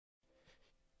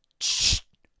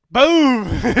Boom!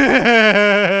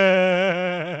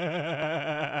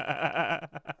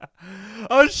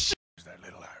 Oh shit! Who's that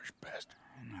little Irish bastard?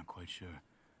 I'm not quite sure.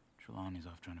 Trelawney's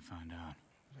off trying to find out.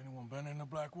 Has anyone been in the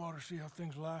Blackwater, see how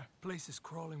things lie? Place is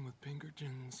crawling with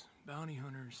Pinkertons, bounty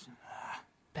hunters,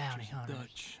 Bounty hunters.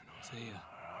 Dutch, and Hosea.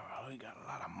 Well, we got a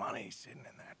lot of money sitting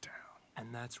in that town.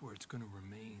 And that's where it's gonna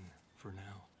remain for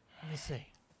now. Let me see.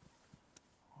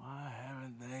 Why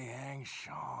haven't they hanged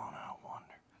Sean, I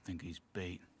wonder? I think he's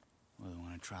bait. Well, they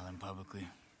want to trial him publicly.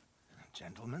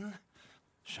 Gentlemen,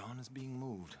 Sean is being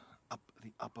moved up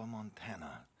the upper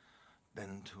Montana,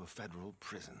 then to a federal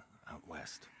prison out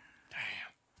west. Damn.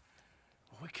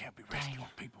 Well, we can't be rescuing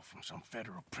people from some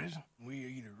federal prison. We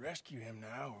either rescue him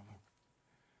now or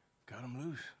cut him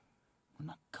loose. We're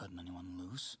not cutting anyone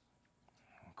loose.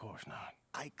 Of course not.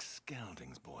 Ike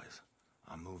Skelding's boys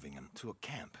are moving him to a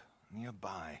camp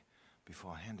nearby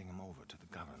before handing him over to the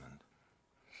government.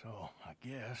 So, I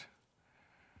guess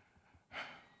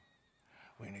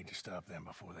we need to stop them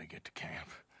before they get to camp.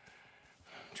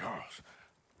 Charles,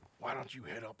 why don't you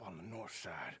head up on the north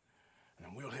side, and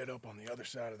then we'll head up on the other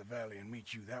side of the valley and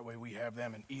meet you. That way we have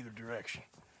them in either direction.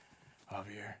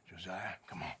 Javier, Josiah,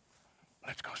 come on.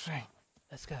 Let's go see.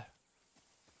 Let's go.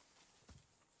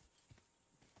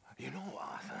 You know,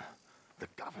 Arthur, the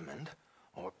government,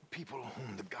 or people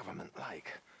whom the government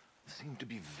like, seem to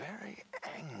be very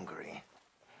angry.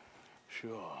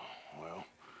 Sure. Well,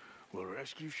 we'll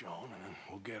rescue Sean, and then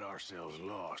we'll get ourselves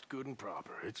lost, good and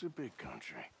proper. It's a big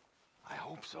country. I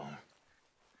hope so.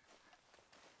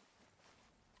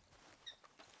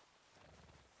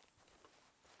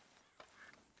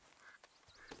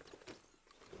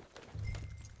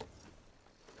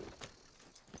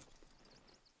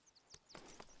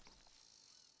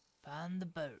 Find the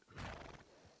boat.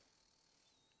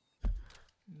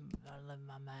 I love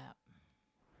my map.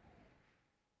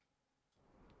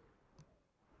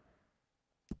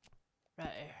 Right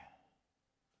here.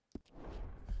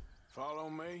 Follow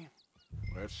me.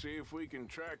 Let's see if we can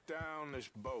track down this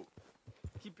boat.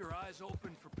 Keep your eyes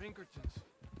open for Pinkertons.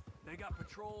 They got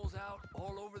patrols out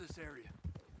all over this area.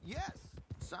 Yes,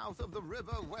 south of the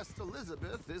river, West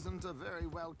Elizabeth isn't a very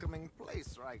welcoming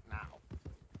place right now.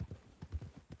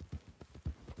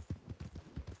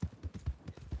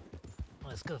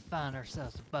 Let's go find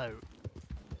ourselves a boat.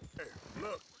 Here,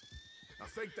 look. I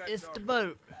think that's It's our... the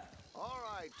boat. All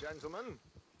right, gentlemen.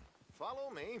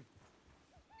 Follow me.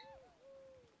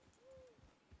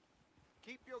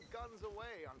 Keep your guns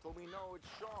away until we know it's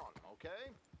Sean,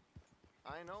 okay?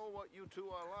 I know what you two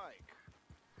are like.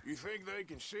 You think they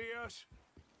can see us?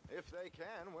 If they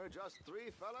can, we're just three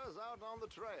fellas out on the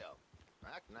trail.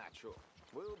 Act natural.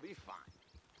 We'll be fine.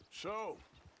 So,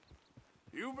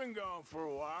 you've been gone for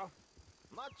a while.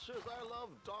 Much as I love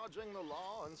dodging the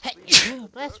law and Hey, sleeping in the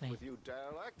bless dirt me. with you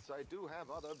derelicts, I do have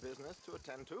other business to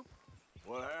attend to.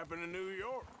 What happened in New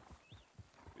York?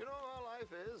 You know how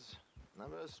life is.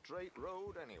 Never a straight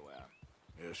road anywhere.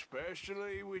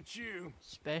 Especially with you.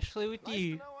 Especially with Nice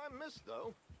you. to know I'm missed,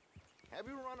 though. Have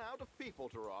you run out of people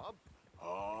to rob?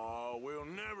 Oh, we'll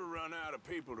never run out of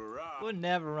people to rob. We'll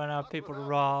never run out of But people to without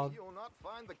rob. me, you'll not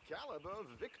find the caliber of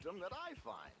victim that I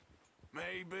find.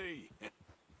 Maybe.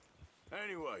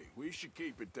 Anyway, we should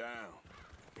keep it down.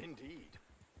 Indeed.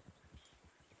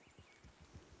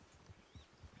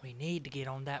 We need to get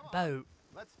on that Come on. boat.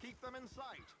 Let's keep them in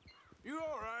sight. You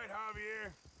all right,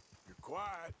 Javier? You're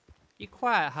quiet. You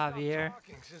quiet, Stopped Javier.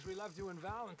 talking since we left you in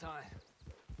Valentine.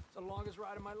 It's the longest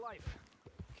ride of my life.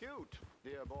 Cute,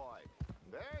 dear boy.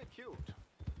 Very cute.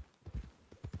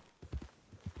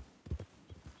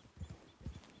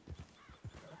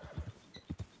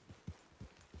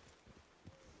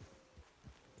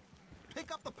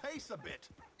 Pick up the pace a bit.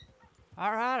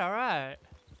 All right, all right.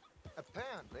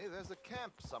 Apparently, there's a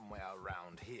camp somewhere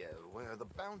around here where the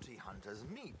bounty hunters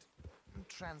meet and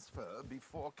transfer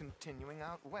before continuing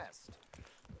out west.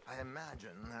 I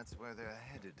imagine that's where they're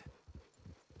headed.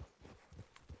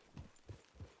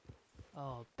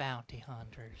 Oh, bounty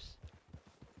hunters.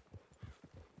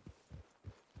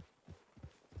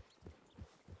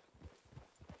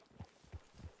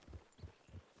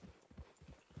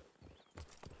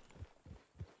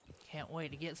 Can't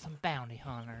wait to get some bounty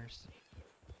hunters.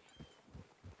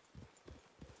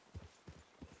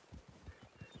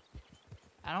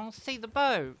 I don't see the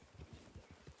boat.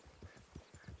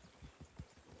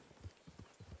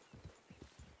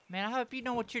 Man, I hope you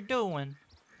know what you're doing.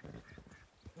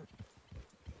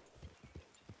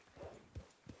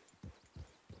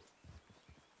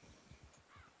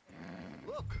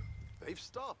 Look, they've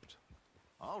stopped.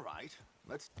 All right,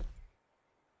 let's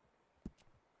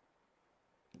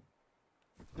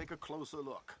take a closer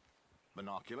look.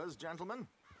 Binoculars, gentlemen?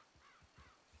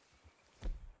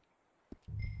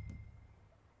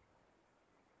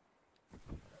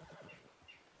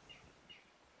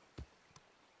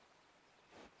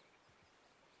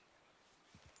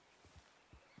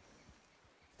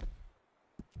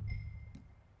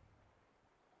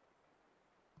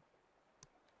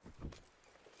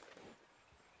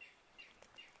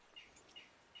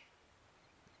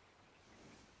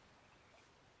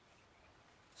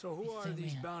 So who are Same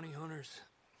these here. bounty hunters?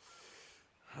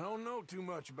 I don't know too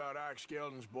much about Ike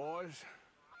Skeldon's boys,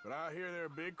 but I hear they're a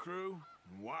big crew,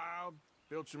 and wild,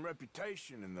 built some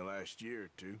reputation in the last year or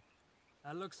two.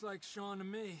 That looks like Sean to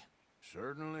me.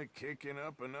 Certainly kicking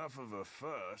up enough of a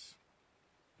fuss.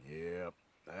 Yep,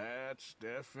 that's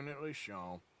definitely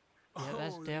Sean. Yeah,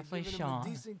 that's they're definitely giving him a Sean.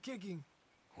 decent kicking.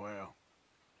 Well,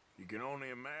 you can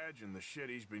only imagine the shit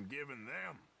he's been giving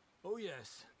them. Oh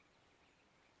yes.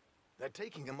 They're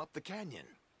taking him up the canyon.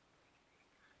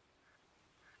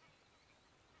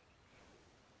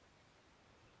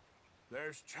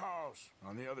 There's Charles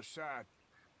on the other side.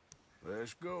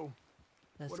 Let's go.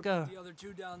 Let's What go. about the other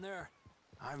two down there?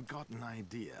 I've got an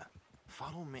idea.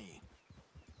 Follow me.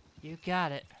 You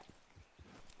got it.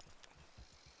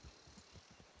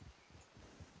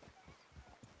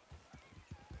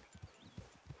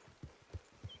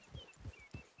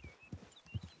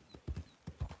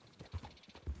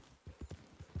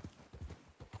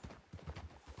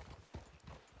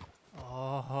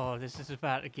 Oh, this is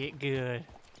about to get good.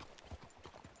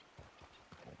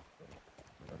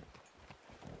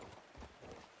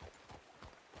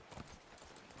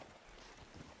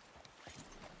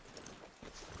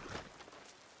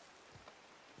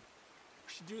 We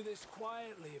should do this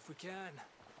quietly if we can.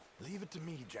 Leave it to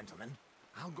me, gentlemen.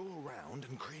 I'll go around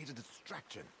and create a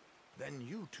distraction. Then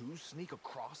you two sneak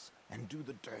across and do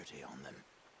the dirty on them.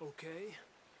 Okay.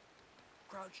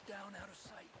 Crouch down out of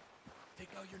sight. Take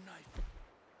out your knife.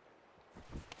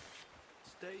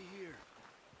 Stay here.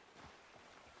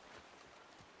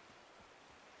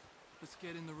 Let's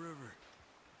get in the river.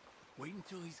 Wait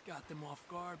until he's got them off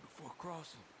guard before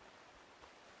crossing.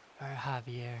 Alright,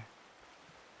 Javier.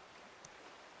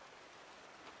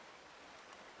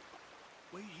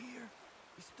 Wait here.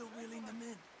 He's still reeling them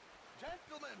in.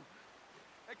 Gentlemen,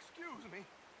 excuse me,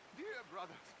 dear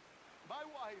brothers. My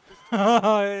wife is.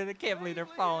 Oh, I can't believe they're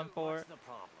falling for it. What's the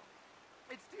problem?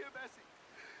 It's dear Bessie.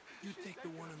 You She's take the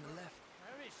taken one on us the away. left.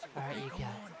 Alright, you Come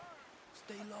got it. on.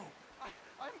 Stay low.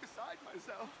 I'm beside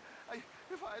myself.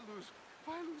 If I lose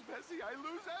Bessie, I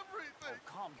lose everything.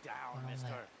 Calm down, One on mister.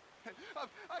 left.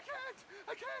 I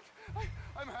can't.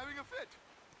 I'm having a fit.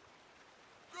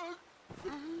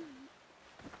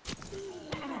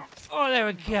 Oh, there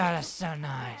we go. That's so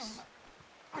nice.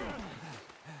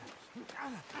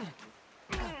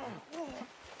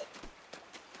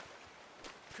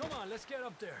 Come on, let's get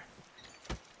up there.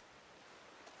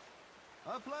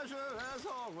 A pleasure, as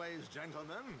always,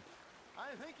 gentlemen.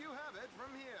 I think you have it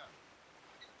from here.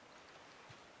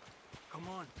 Come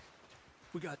on.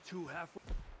 We got two halfway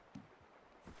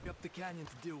up the canyon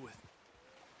to deal with.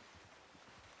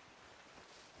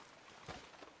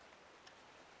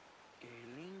 Que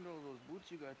lindo those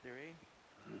boots you got there, eh?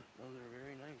 Those are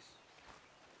very nice.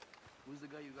 Who's the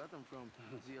guy you got them from?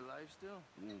 Is he alive still?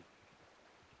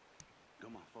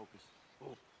 Come on, focus.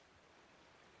 Oh.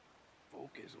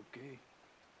 Focus, okay.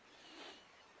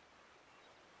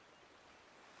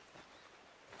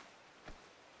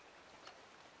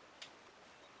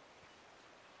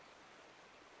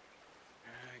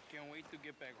 I can't wait to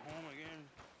get back home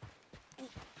again.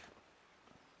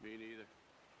 Me neither.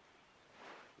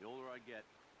 The older I get,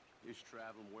 this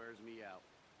traveling wears me out.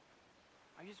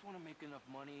 I just want to make enough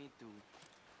money to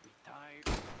retire.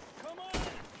 Come on!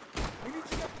 We need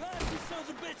to get past these sons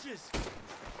of bitches!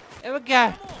 There we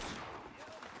go.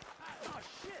 Oh,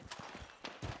 shit!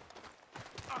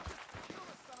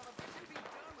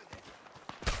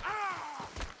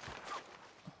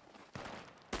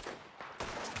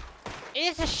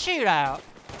 It's a shootout.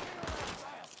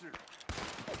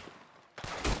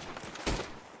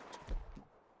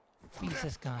 Use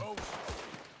this gun.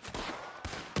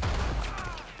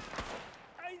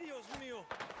 Ay, Dios mío!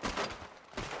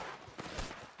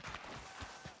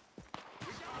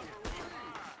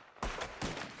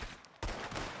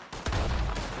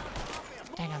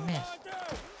 Dang, I missed.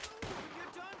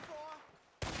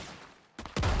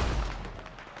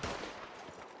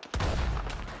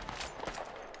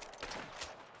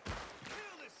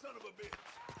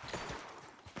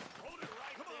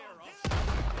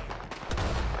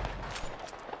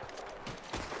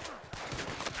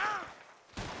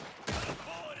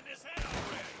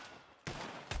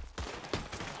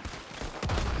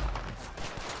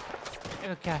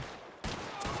 we go.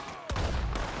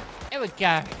 Here we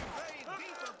go.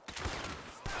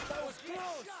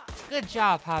 Good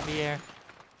job, Javier.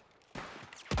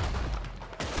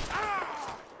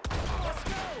 Let's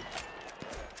go!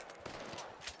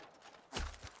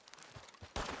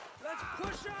 Let's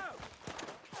push out!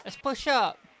 Let's push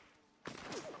up.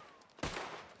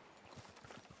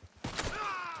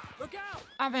 Look out!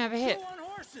 I'm gonna have a hit. Two on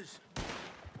horses!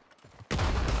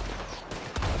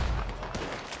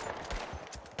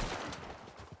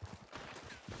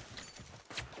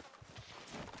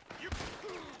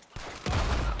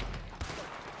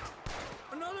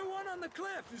 Another one on the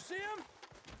cliff. You see him?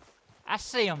 I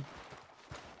see him.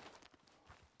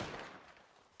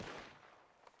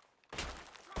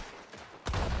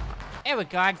 There we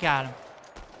go, I got him.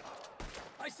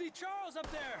 I see Charles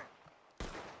up there.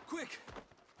 Quick.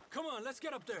 Come on, let's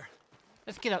get up there.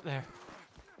 Let's get up there.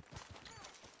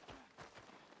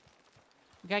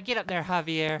 We gotta get up there,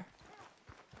 Javier.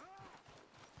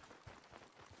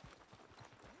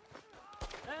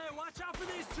 Hey, watch out for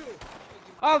these two.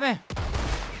 Oh, man.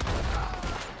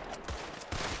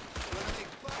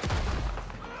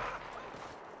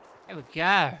 There we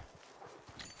go.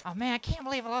 Oh, man, I can't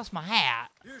believe I lost my hat.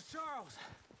 Here's Charles.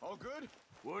 All good?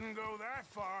 Wouldn't go that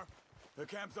far. The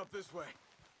camp's up this way.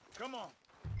 Come on.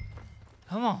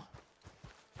 Come on.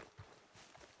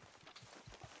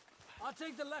 I'll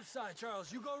take the left side,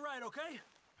 Charles. You go right, okay?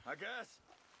 I guess.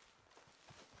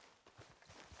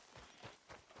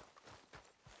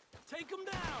 Take him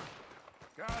down.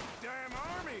 Goddamn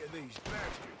army of these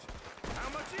bastards. How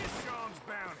much is Sean's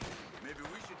bounty? Maybe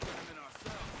we should get him in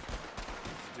ourselves.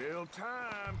 Still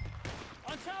time.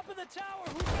 On top of the tower,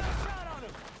 who's got a shot on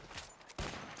him?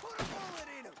 Put a bullet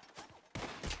in him.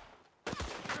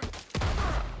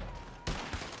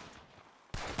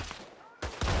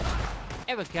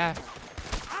 There we go.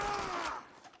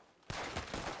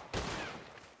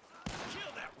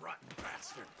 Kill that rotten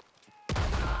bastard.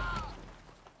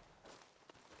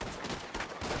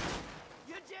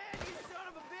 You're dead, you son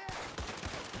of a bitch!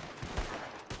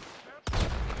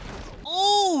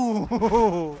 Ooh!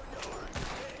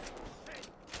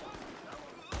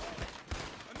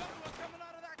 Another one coming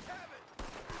out of that cabin.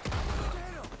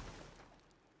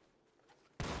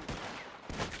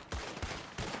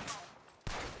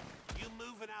 You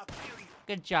moving out there, you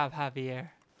Good job, Javier.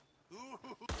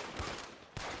 Push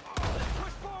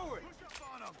forward. Push up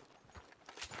on him.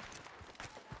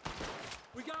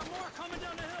 We got more coming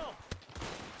down the hill.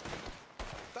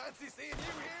 Fancy seeing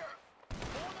you here.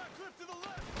 On that cliff to the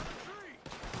left, on a tree.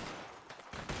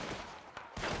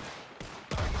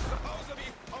 I suppose I'll be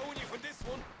owing you for this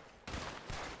one.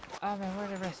 Oh, man, where's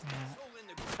the rest of them at?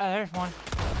 Oh, there's one.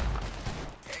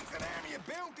 Takes an army of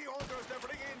bounty hunters to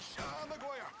bring in Sean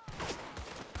McGuire.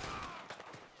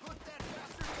 Put that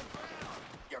bastard to the ground.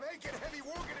 You're making heavy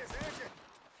work of this, aren't you?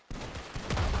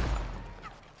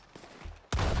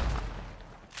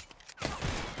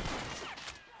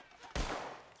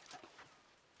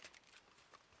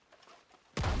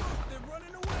 Look, they're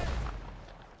running away.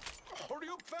 Hurry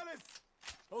up, fellas.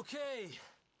 Okay.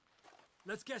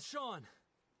 Let's get Sean.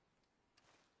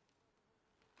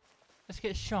 Let's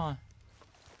get Sean.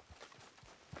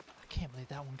 I can't believe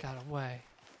that one got away.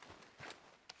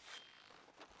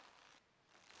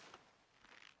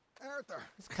 Arthur.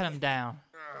 Let's cut him down.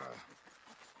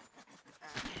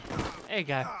 There you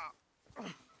go.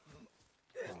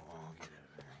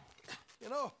 You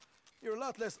know, you're a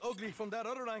lot less ugly from that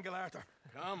other angle, Arthur.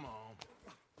 Come on.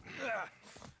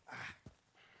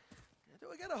 Do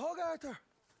I get a hug, Arthur?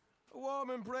 A warm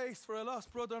embrace for a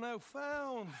lost brother now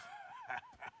found.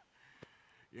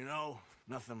 You know,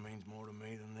 nothing means more to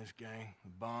me than this gang, the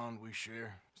bond we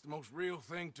share. It's the most real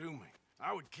thing to me.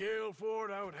 I would kill for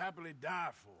it, I would happily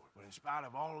die for it. But in spite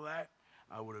of all of that,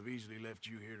 I would have easily left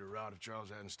you here to rot if Charles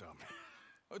hadn't stopped me.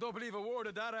 I don't believe a word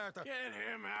of that, Arthur. Get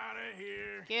him out of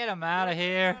here. Get him out of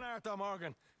here. Man, Arthur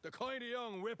Morgan, the kind of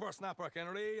young whippersnapper can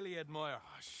really admire.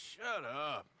 Oh, shut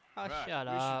up. Oh, Right, shut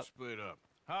we up. should split up.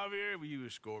 Javier, will you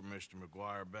escort Mr.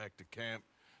 McGuire back to camp?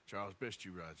 Charles, best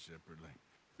you ride separately.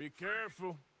 Be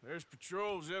careful. There's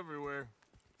patrols everywhere.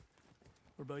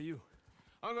 What about you?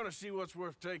 I'm gonna see what's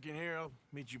worth taking here. I'll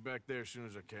meet you back there as soon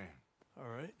as I can. All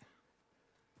right.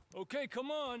 Okay,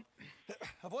 come on.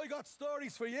 Have I got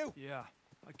stories for you? Yeah,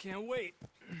 I can't wait.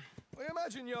 I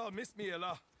imagine y'all missed me a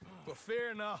lot, but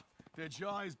fear not, the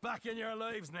joy's back in your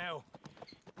lives now.